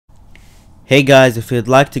Hey guys, if you'd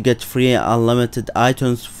like to get free unlimited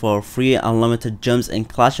items for free unlimited gems in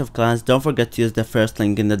Clash of Clans, don't forget to use the first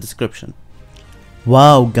link in the description.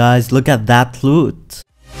 Wow guys, look at that loot!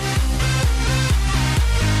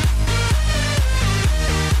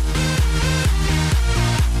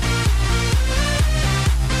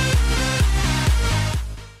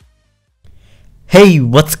 Hey,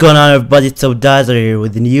 what's going on everybody, it's Dizer here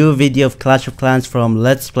with a new video of Clash of Clans from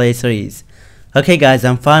Let's Play series. Okay guys,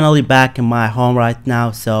 I'm finally back in my home right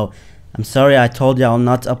now, so I'm sorry I told you I'll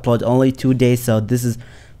not upload only 2 days, so this is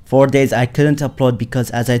 4 days I couldn't upload because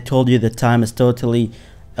as I told you the time is totally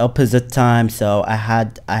opposite time, so I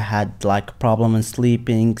had like a problem in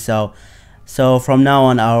sleeping, so from now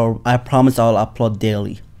on I promise I'll upload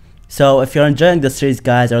daily. So if you're enjoying the series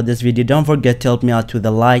guys or this video, don't forget to help me out with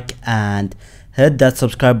a like and hit that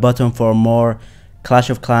subscribe button for more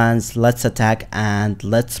Clash of Clans, Let's Attack and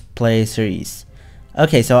Let's Play series.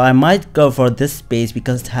 Okay, so I might go for this base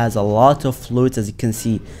because it has a lot of loot. As you can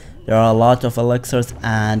see, there are a lot of elixirs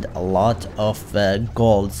and a lot of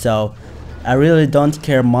gold, so I really don't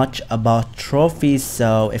care much about trophies.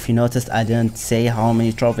 So if you noticed, I didn't say how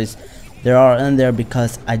many trophies there are in there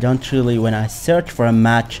because I don't really, when I search for a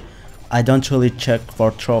match, I don't really check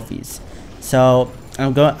for trophies. So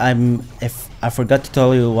I forgot to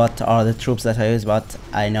tell you what are the troops that I use, but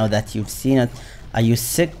I know that you've seen it. I use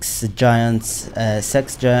 6 giants,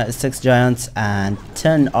 6 giants and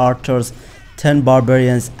 10 archers, 10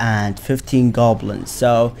 barbarians and 15 goblins.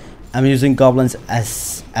 So I'm using goblins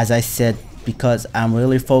as I said because I'm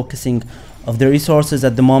really focusing of the resources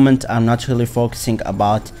at the moment. I'm not really focusing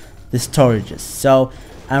about the storages. So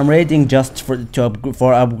I'm raiding just for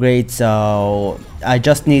upgrades, so I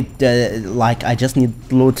just need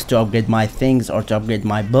loot to upgrade my things or to upgrade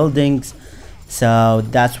my buildings. So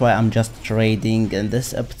that's why I'm just raiding in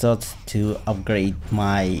this episode to upgrade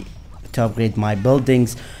my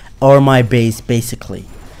buildings or my base basically.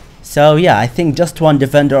 So yeah, I think just one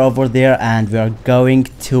defender over there and we are going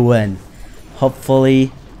to win,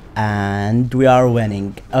 hopefully, and we are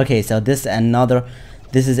winning. Okay, so this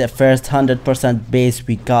is a first 100% base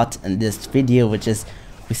we got in this video, which is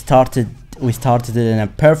we started it in a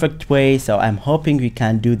perfect way, so I'm hoping we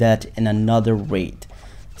can do that in another raid.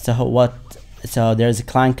 So there's a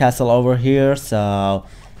clan castle over here, so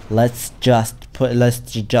let's just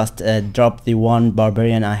drop the one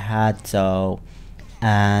barbarian I had, so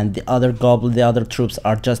and the other troops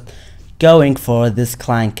are just going for this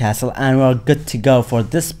clan castle and we're good to go for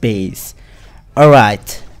this base.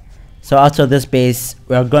 Alright, so after this base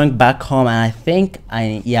we are going back home, and I think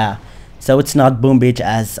so it's not Boom Beach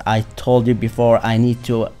as I told you before. I need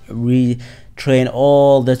to retrain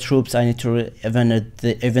all the troops. I need to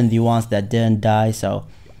even the ones that didn't die, so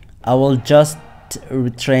I will just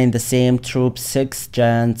retrain the same troops, 6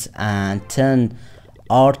 giants and 10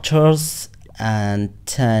 archers and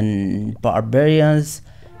 10 barbarians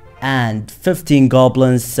and 15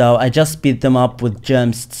 goblins. So I just speed them up with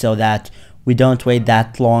gems so that we don't wait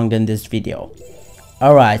that long in this video.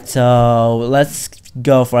 Alright, so let's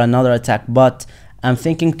go for another attack, but I'm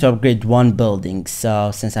thinking to upgrade one building. So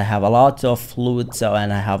since I have a lot of loot,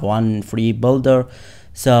 and I have one free builder,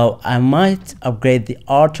 so I might upgrade the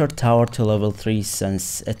archer tower to level 3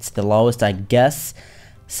 since it's the lowest, I guess.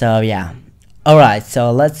 So yeah. Alright,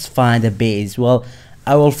 so let's find a base. Well,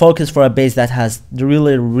 I will focus for a base that has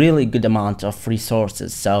really good amount of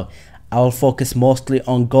resources. So I will focus mostly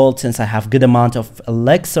on gold since I have good amount of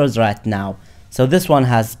elixirs right now. So this one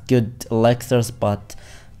has good elixirs but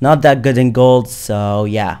not that good in gold, so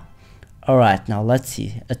yeah. Alright, now let's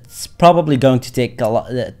see. It's probably going to take a lot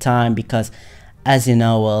of time because, as you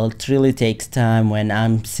know, well, it really takes time when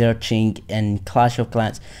I'm searching in Clash of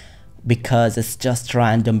Clans because it's just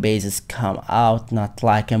random bases come out, not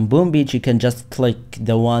like in Boom Beach. You can just click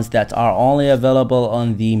the ones that are only available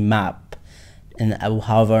on the map. And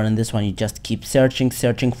however, in this one you just keep searching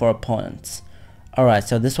for opponents. Alright,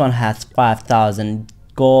 so this one has 5,000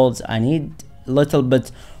 golds. I need a little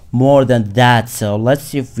bit more than that, so let's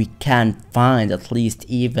see if we can find at least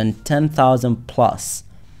even 10,000 plus.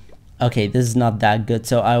 Okay, this is not that good,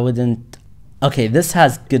 so I wouldn't. Okay, this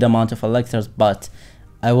has good amount of elixirs, but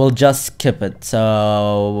I will just skip it.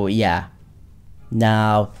 So yeah,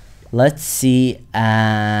 now let's see,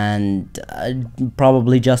 and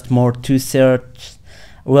probably just more to search.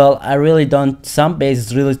 Well, I really don't. Some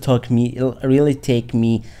bases really take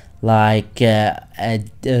me like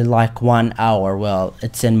 1 hour. Well,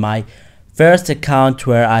 it's in my first account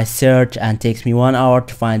where I search and takes me 1 hour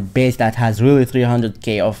to find base that has really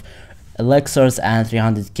 300k of elixirs and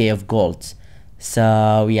 300k of gold.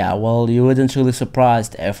 So yeah, well, you wouldn't really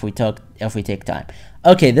surprised if we take time.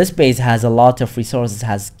 Okay, this base has a lot of resources,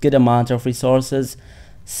 has good amount of resources.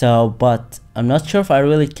 So, but I'm not sure if I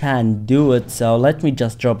really can do it. So let me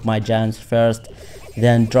just drop my giants first,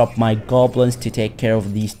 then drop my goblins to take care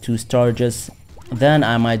of these two storages. Then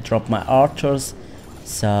I might drop my archers.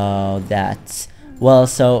 So that's, well,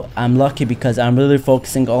 so I'm lucky because I'm really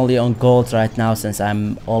focusing only on gold right now, since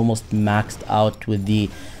I'm almost maxed out with the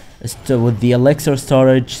elixir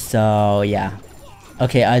storage. So yeah.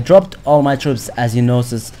 Okay, I dropped all my troops, as you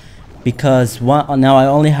notice, because now I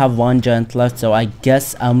only have one giant left, so I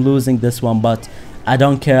guess I'm losing this one, but I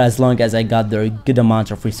don't care as long as I got the good amount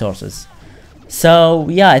of resources. So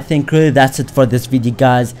yeah, I think really that's it for this video,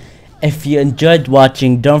 guys. If you enjoyed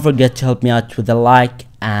watching, don't forget to help me out with a like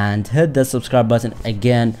and hit the subscribe button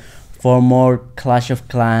again for more Clash of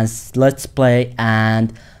Clans Let's Play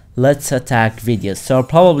and Let's Attack videos. So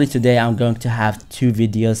probably today I'm going to have 2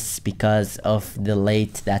 videos because of the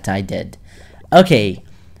late that I did. Okay,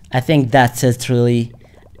 I think that's it really,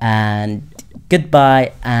 and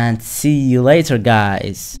goodbye and see you later,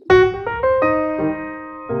 guys.